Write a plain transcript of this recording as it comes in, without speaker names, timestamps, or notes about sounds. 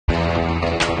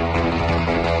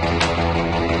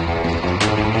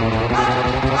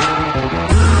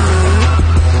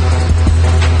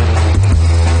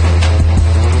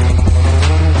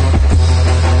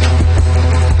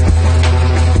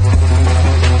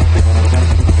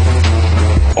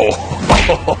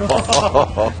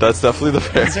That's definitely the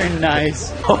pair. These are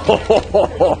nice.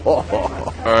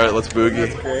 Alright, let's boogie.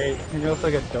 That's great. You look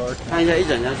like a dork.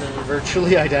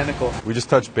 Virtually identical. We just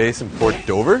touched base in Port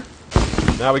Dover.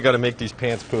 Now we gotta make these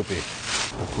pants poopy.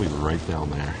 Hopefully right down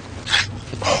there.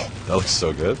 Oh, that looks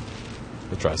so good.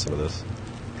 Let's try some of this.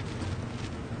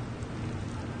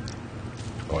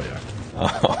 Oh yeah.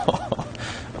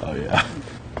 Oh yeah.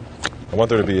 I want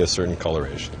there to be a certain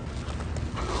coloration.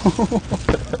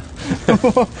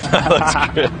 That looks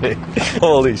great.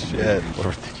 Holy shit. What a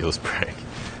ridiculous prank.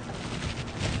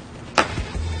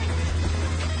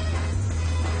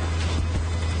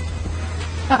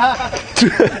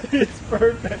 It's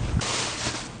perfect.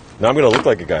 Now I'm gonna look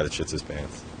like a guy that shits his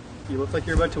pants. You look like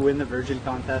you're about to win the virgin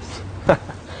contest.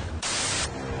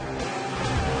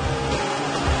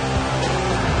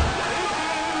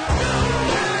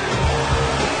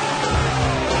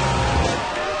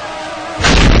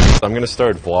 I'm gonna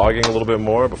start vlogging a little bit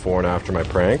more before and after my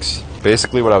pranks.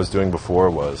 Basically what I was doing before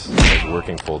was like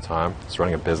working full time, just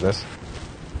running a business.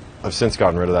 I've since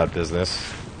gotten rid of that business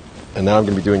and now I'm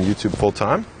gonna be doing YouTube full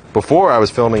time. Before I was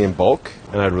filming in bulk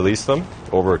and I'd release them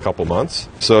over a couple months.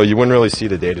 So you wouldn't really see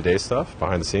the day-to-day stuff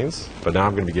behind the scenes, but now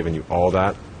I'm gonna be giving you all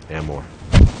that and more.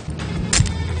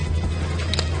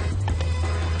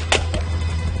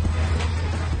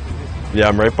 Yeah,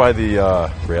 I'm right by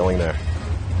the railing there.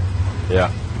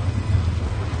 Yeah.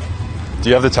 Do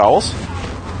you have the towels?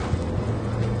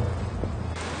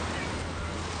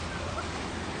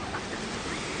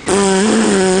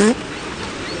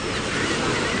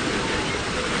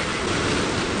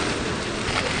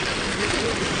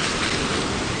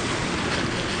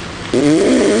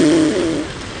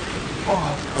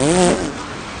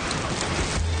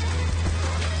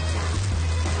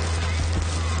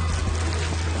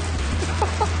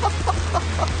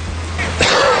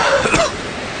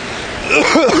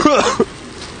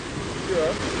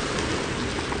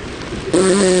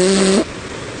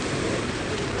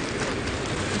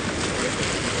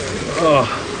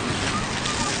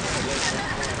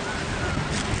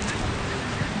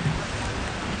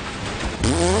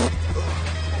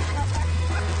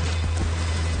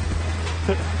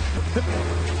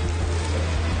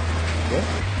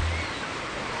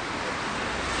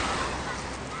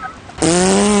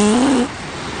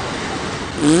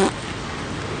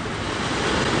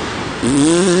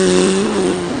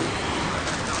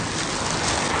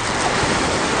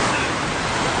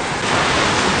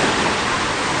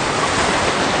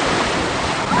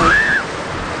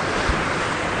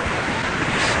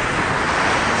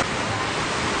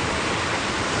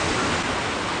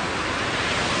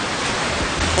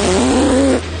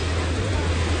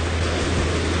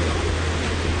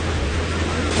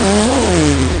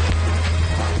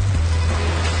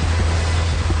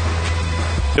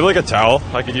 Do you have like a towel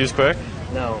I could use quick?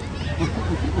 No.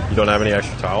 You don't have any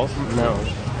extra towels? No.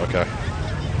 Okay.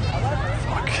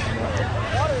 Fuck.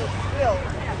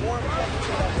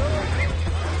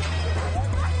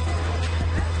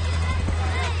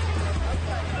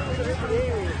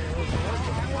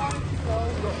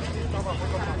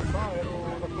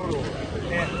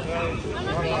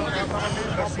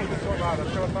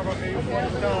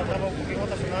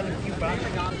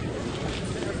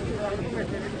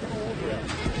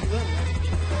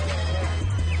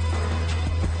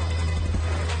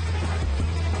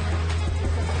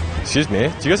 Excuse me, do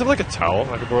you guys have like a towel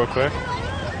I could borrow quick?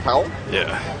 Towel?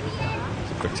 Yeah.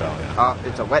 It's a quick towel, yeah.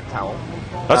 It's a wet towel.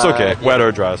 That's okay. Wet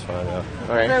or dry is fine, yeah.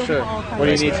 Okay, sure. What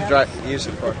do you need to use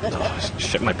it for? Oh,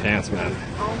 shit my pants, man.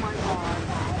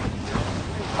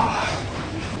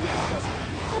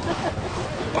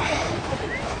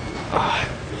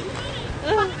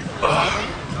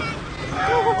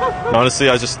 Honestly,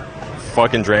 I just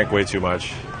fucking drank way too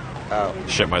much. Oh.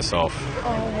 Shit myself.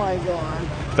 Oh my god.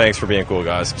 Thanks for being cool,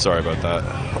 guys. Sorry about that.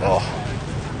 Oh.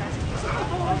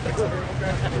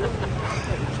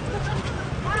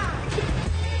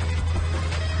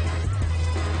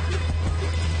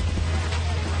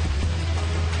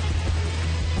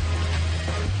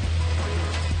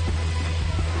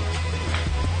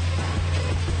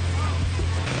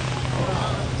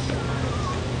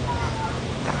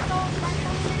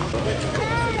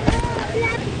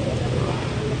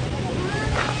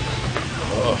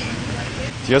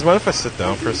 Do you guys mind if I sit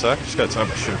down for a sec? Just gotta tie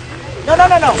my shoe. No.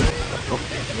 Oh.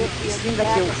 You seem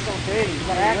like you're so dirty.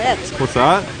 Wet. What's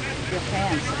that? Your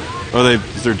pants. Are they?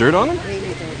 Is there dirt on them?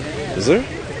 Really dirty. Is there?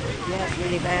 Yes,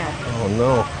 really bad. Oh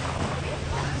no.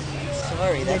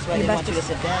 Sorry, that's why they want you to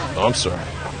sit down. Oh, I'm sorry.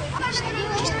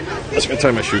 Just gonna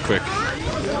tie my shoe quick.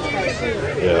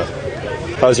 Yeah.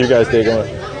 How's your guys' day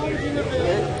going?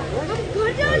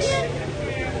 Nice.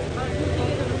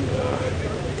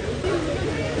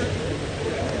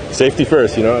 Safety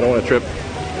first, you know, I don't want to trip.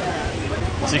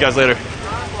 See you guys later.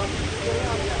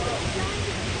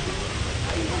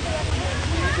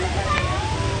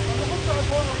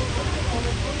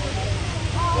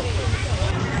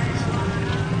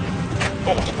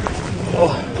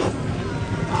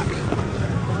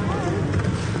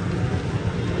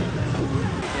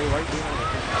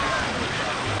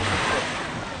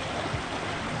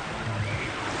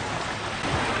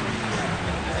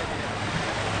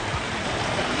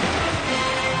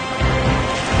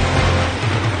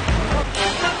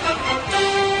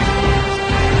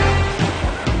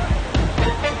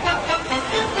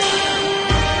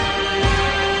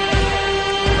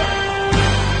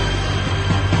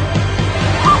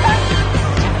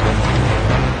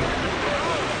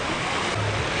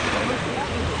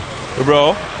 Hey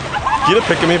bro, get a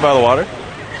pic of me by the water.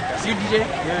 See you, DJ.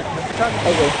 Yeah.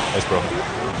 Okay. Nice, bro.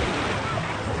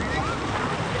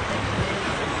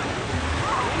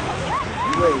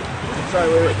 Wait. Sorry,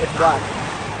 wait. It's black.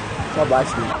 It's all black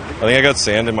screen. I think I got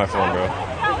sand in my phone, bro.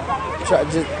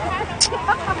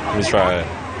 Let me try it.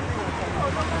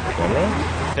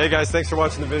 Camera? Hey guys, thanks for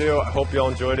watching the video. I hope you all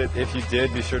enjoyed it. If you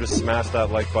did, be sure to smash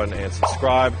that like button and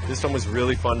subscribe. This one was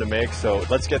really fun to make, so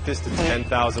let's get this to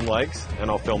 10,000 likes and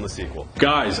I'll film the sequel.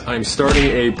 Guys, I'm starting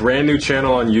a brand new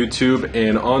channel on YouTube,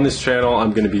 and on this channel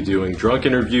I'm going to be doing drunk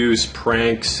interviews,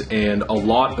 pranks, and a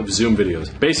lot of Zoom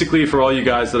videos. Basically, for all you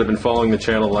guys that have been following the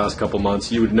channel the last couple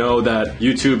months, you would know that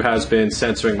YouTube has been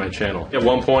censoring my channel. At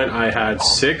one point I had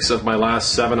 6 of my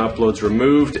last 7 uploads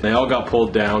removed, and they all got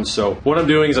pulled down. So what I'm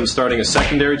doing is I'm starting a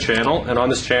secondary channel, and on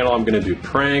this channel I'm going to do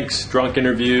pranks, drunk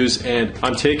interviews, and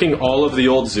I'm taking all of the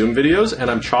old Zoom videos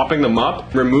and I'm chopping them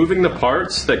up, removing the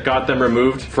parts that got them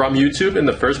removed from YouTube in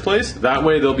the first place. That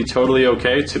way they'll be totally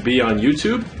okay to be on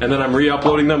YouTube, and then I'm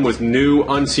re-uploading them with new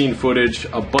unseen footage,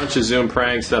 a bunch of Zoom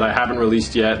pranks that I haven't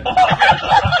released yet.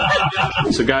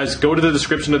 So guys, go to the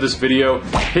description of this video,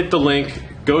 hit the link,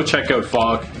 go check out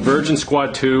Fog. Virgin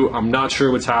Squad 2, I'm not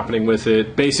sure what's happening with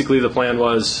it. Basically, the plan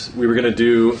was we were going to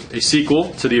do a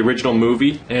sequel to the original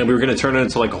movie, and we were going to turn it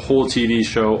into like a whole TV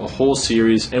show, a whole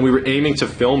series, and we were aiming to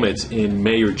film it in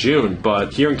May or June.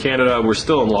 But here in Canada, we're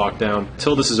still in lockdown.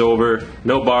 Till this is over,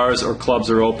 no bars or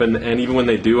clubs are open, and even when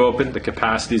they do open, the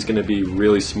capacity is going to be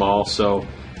really small. So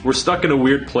we're stuck in a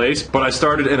weird place, but I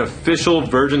started an official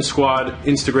Virgin Squad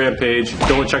Instagram page.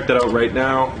 Go and check that out right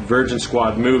now, Virgin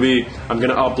Squad Movie. I'm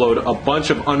gonna upload a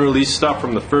bunch of unreleased stuff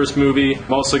from the first movie.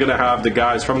 I'm also gonna have the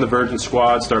guys from the Virgin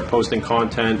Squad start posting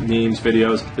content, memes,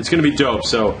 videos. It's gonna be dope,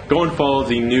 so go and follow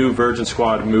the new Virgin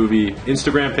Squad Movie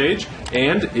Instagram page.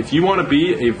 And if you wanna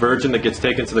be a virgin that gets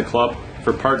taken to the club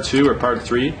for part 2 or part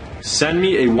 3, send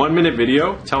me a 1-minute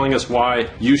video telling us why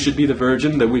you should be the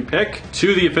virgin that we pick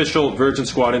to the official Virgin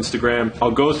Squad Instagram. I'll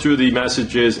go through the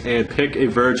messages and pick a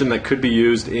virgin that could be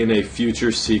used in a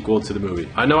future sequel to the movie.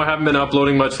 I know I haven't been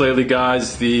uploading much lately,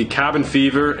 guys. The cabin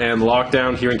fever and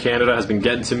lockdown here in Canada has been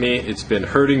getting to me. It's been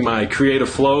hurting my creative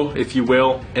flow, if you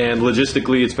will, and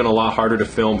logistically it's been a lot harder to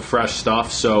film fresh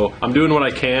stuff, so I'm doing what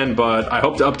I can, but I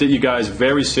hope to update you guys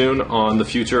very soon on the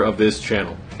future of this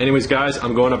channel. Anyways, guys,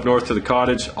 I'm going up north to the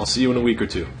cottage. I'll see you in a week or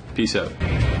 2. Peace out.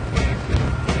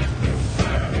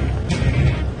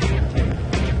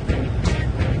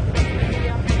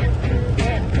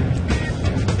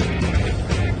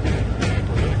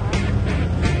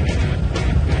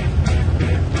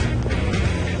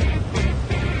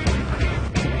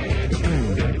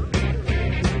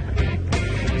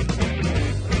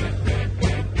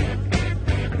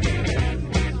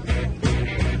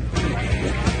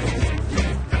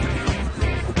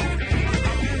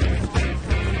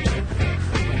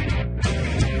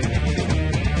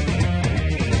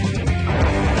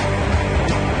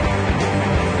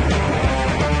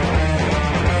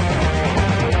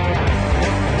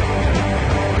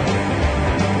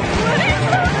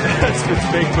 It's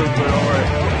fake poop, but don't worry.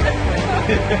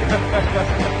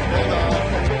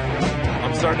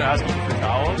 I'm starting to ask him for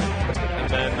towels, and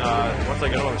then once I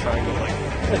get him, I'm trying to like.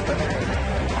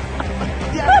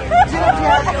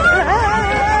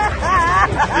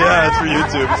 Yeah, it's for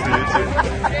YouTube. It's for YouTube.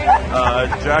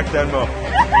 Jack Denmo.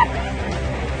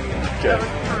 Okay.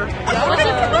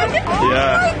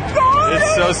 Yeah. It's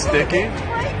so sticky.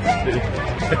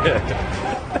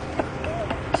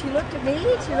 She looked at me, she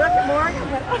looked at Morgan,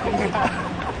 and went, oh.